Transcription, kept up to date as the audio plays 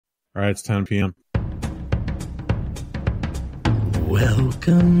All right, it's 10 p.m.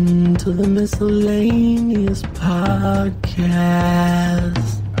 Welcome to the Miscellaneous Podcast.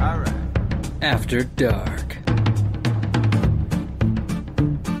 All right. After Dark.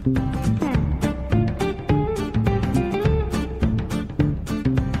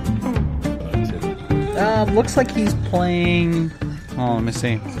 Looks like he's playing... Oh, let me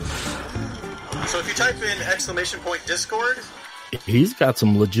see. So if you type in !Discord... He's got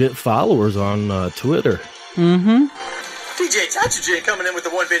some legit followers on Twitter. Mm-hmm. DJ Tatsuji coming in with the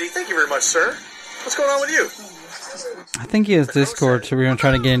one biddy. Thank you very much, sir. What's going on with you? I think he has Discord, so we're going to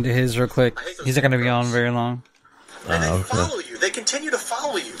try to get into his real quick. He's not going to be on very long. And they follow you. They continue to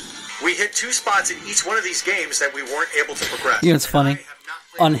follow you. We hit 2 spots in each one of these games that we weren't able to progress. You know, it's funny.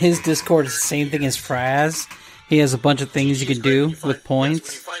 On his Discord, it's the same thing as Fraz. He has a bunch of things you can do with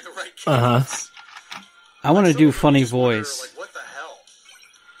points. Uh-huh. I want to do funny voice. Like, what the hell?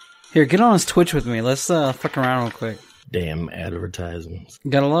 Here, get on his Twitch with me. Let's fuck around real quick. Damn advertisements.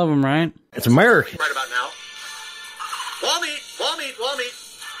 Gotta love him, right? It's American. Right about now. Wall meat.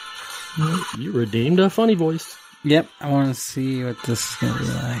 You redeemed a funny voice. Yep, I want to see what this is going to be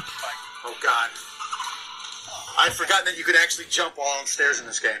like. Oh, God. I'd forgotten that you could actually jump while on stairs in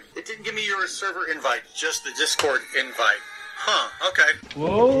this game. It didn't give me your server invite, just the Discord invite. Huh, okay.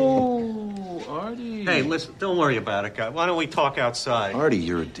 Whoa, Artie. Hey, listen, don't worry about it, guy. Why don't we talk outside? Artie,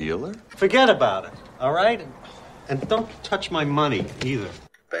 you're a dealer? Forget about it, all right? And don't touch my money, either.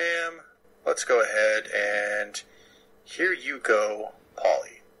 Bam. Let's go ahead and... Here you go,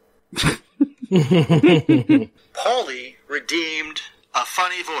 Paulie. Paulie redeemed a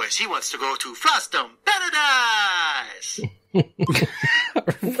funny voice. He wants to go to Frostum Paradise. He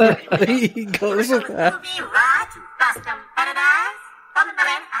goes with that.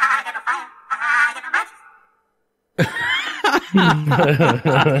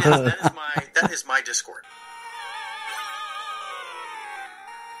 That is my Discord.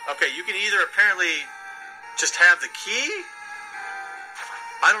 Okay, you can either apparently just have the key.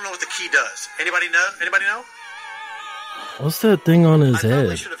 I don't know what the key does. Anybody know? What's that thing on his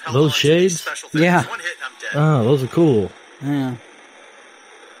head? Those shades? Yeah. One hit and I'm dead. Oh, those are cool. Yeah.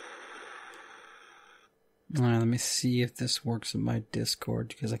 Alright, let me see if this works in my Discord,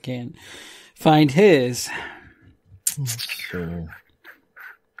 because I can't find his. So,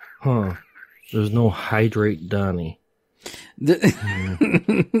 huh. There's no Hydrate Donnie. He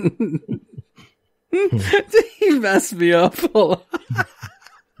messed me up.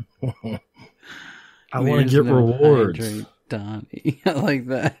 I want to get rewards. Hydrate Donnie. I like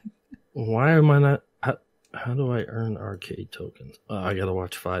that. Why am I not... How do I earn arcade tokens? I gotta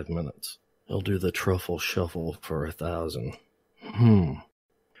watch 5 minutes. He'll do the truffle shuffle for 1,000.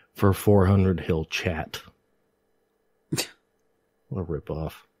 For 400, he'll chat. What a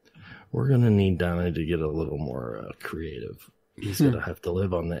ripoff. We're gonna need Donnie to get a little more creative. He's gonna have to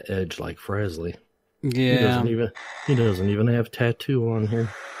live on the edge like Frasley. Yeah. He doesn't even have tattoo on here.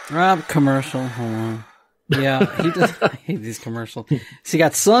 Commercial. Hold on. Yeah, he does. I hate these commercials. So he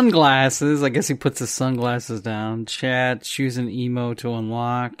got sunglasses. I guess he puts his sunglasses down. Chat, choose an emo to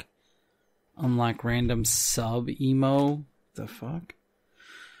unlock. Unlock random sub emo. The fuck?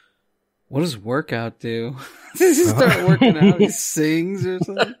 What does workout do? Does he start working out? He sings or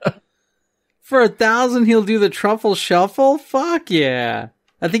something? For 1,000, he'll do the truffle shuffle? Fuck yeah.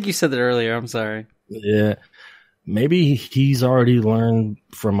 I think you said that earlier. I'm sorry. Yeah. Maybe he's already learned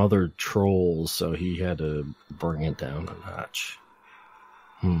from other trolls, so he had to bring it down a notch.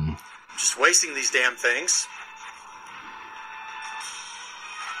 Just wasting these damn things.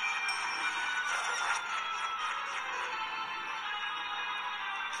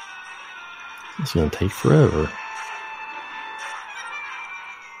 It's gonna take forever.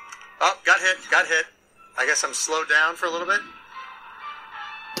 Oh, got hit. I guess I'm slowed down for a little bit.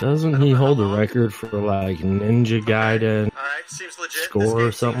 Doesn't he hold a record for like Ninja Gaiden Alright, seems legit. score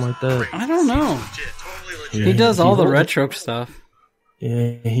or something like that? I don't know. Legit, totally legit. Yeah, He does all the holds- retro stuff.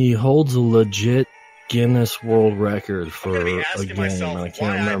 Yeah, he holds a legit Guinness World Record for I'm gonna be a asking game, myself and I why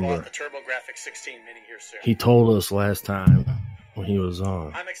can't I remember. bought the TurboGrafx 16 Mini here soon. He told us last time when he was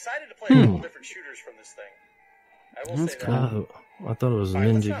on. I'm excited to play a couple different shooters from this thing. I will That's say cool. that. I thought it was All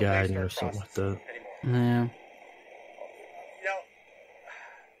right, let's Ninja not waste Gaiden our or something like processing that. anymore. Yeah. You know,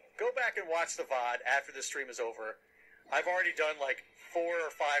 go back and watch the VOD after this stream is over. I've already done like 4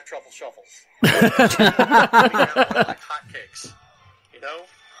 or 5 truffle shuffles. Like hotcakes. You know?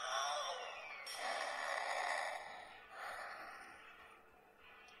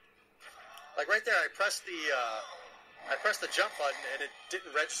 Like right there, I pressed the jump button and it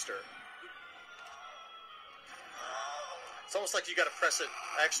didn't register. It's almost like you got to press it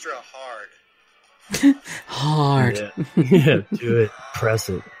extra hard. Hard. Yeah. Yeah, do it. Press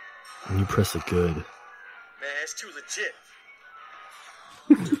it. And you press it good. Man, it's too legit.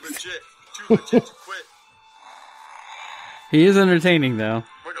 Too legit to quit. He is entertaining, though.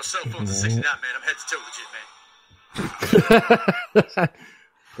 We're no cell phones at 69, man. I'm head to toe legit, man.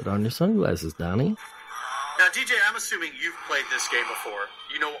 Put on your sunglasses, Donnie. Now, DJ, I'm assuming you've played this game before.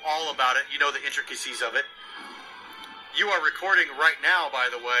 You know all about it. You know the intricacies of it. You are recording right now, by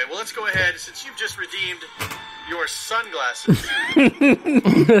the way. Well, let's go ahead, since you've just redeemed your sunglasses. Play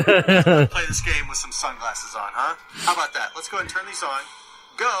this game with some sunglasses on, huh? How about that? Let's go ahead and turn these on.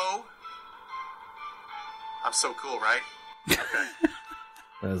 Go. I'm so cool, right? Okay.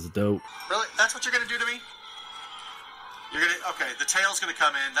 That's dope. Really? That's what you're going to do to me? You're going to... Okay, the tail's going to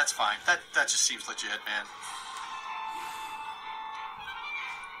come in. That's fine. That just seems legit, man.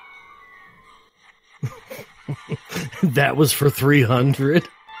 That was for 300.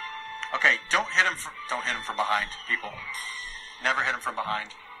 Okay, don't hit him from behind, people. Never hit him from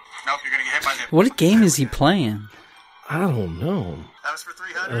behind. Nope, you're gonna get hit by the... What game is he playing? I don't know. That was for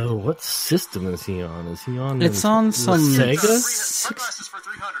 300. What system is he on? Is he on? It's on some Sega. Sunglasses for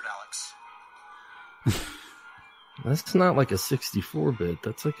 300, Alex. That's not like a 64-bit.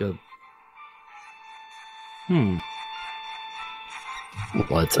 That's like a.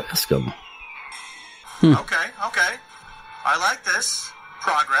 Let's ask him. Okay. I like this.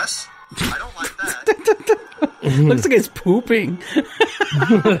 Progress. I don't like that. Looks like it's pooping.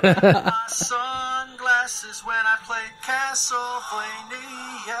 My sunglasses when I play Castlevania.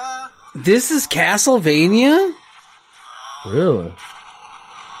 This is Castlevania? Really?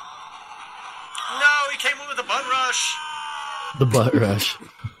 No, he came in with a butt rush. The butt rush.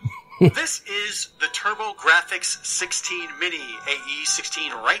 This is the TurboGrafx 16 Mini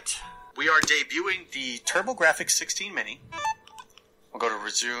AE16, right? We are debuting the TurboGrafx 16 Mini. We'll go to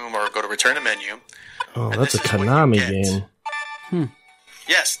resume or go to return to menu. Oh, that's a Konami game.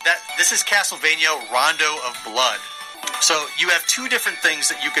 Yes, this is Castlevania Rondo of Blood. So you have two different things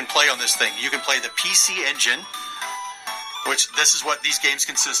that you can play on this thing. You can play the PC engine, which this is what these games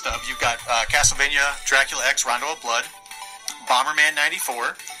consist of. You've got Castlevania Dracula X Rondo of Blood, Bomberman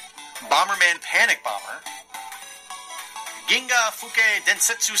 94, Bomberman Panic Bomber, Ginga Fuke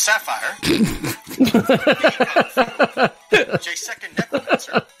Densetsu Sapphire, J-Second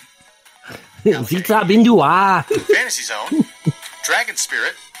Necromancer, Zita Bindua. Fantasy Zone, Dragon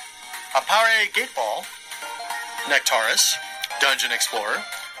Spirit, Apare Gateball, Nectaris, Dungeon Explorer,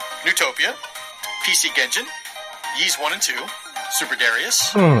 Newtopia, PC Genjin, Ys 1 and 2, Super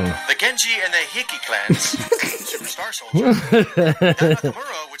Darius, the Genji and the Hiki clans, Super Star Soldier,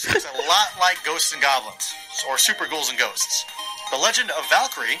 Nakamura, which looks a lot like Ghosts and Goblins, or Super Ghouls and Ghosts, The Legend of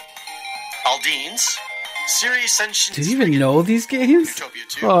Valkyrie, Aldines, Siri Senshin. Do you even know these games? Newtopia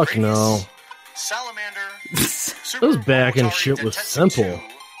 2, Fuck Radius, no. Salamander, Those back and shit was Dentetsu simple. 2,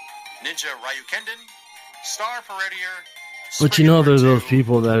 Ninja Ryukenden, Star Paradier. But you know, there's those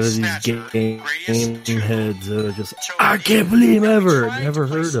people that are these game heads that are just, I can't believe ever. Never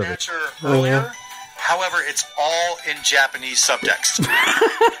heard of it. Earlier. However, it's all in Japanese subtext.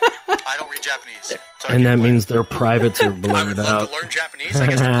 I don't read Japanese. So And that means their privates are I would blurred love out. to learn Japanese, I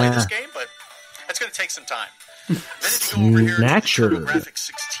guess, to play this game, but that's going to take some time. Then if you go over here to the Snatcher. TurboGrafx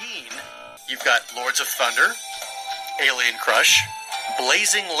 16, you've got Lords of Thunder, Alien Crush,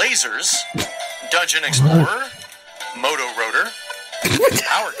 Blazing Lasers, Dungeon Explorer, Moto Rotor,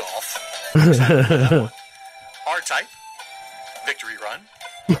 Power Golf, R-Type, Victory Run,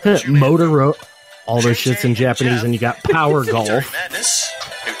 Motor, all those shit's in Japanese, and you got Power Dirty Golf. Madness,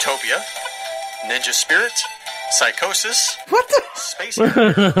 Utopia, Ninja Spirit, Psychosis, What the? Space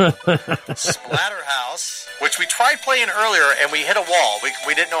Harrier, Splatterhouse, which we tried playing earlier and we hit a wall.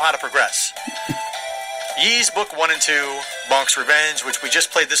 We didn't know how to progress. Ys Book 1 and 2, Monk's Revenge, which we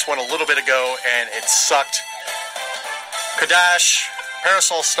just played this one a little bit ago and it sucked. Kadash,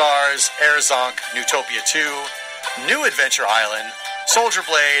 Parasol Stars, Aerzonk, Newtopia 2, New Adventure Island, Soldier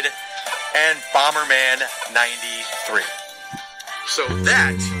Blade, and Bomberman 93. So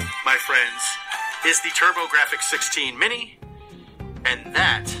that, my friends, is the TurboGrafx 16 Mini, and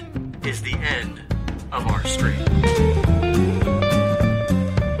that is the end of our stream.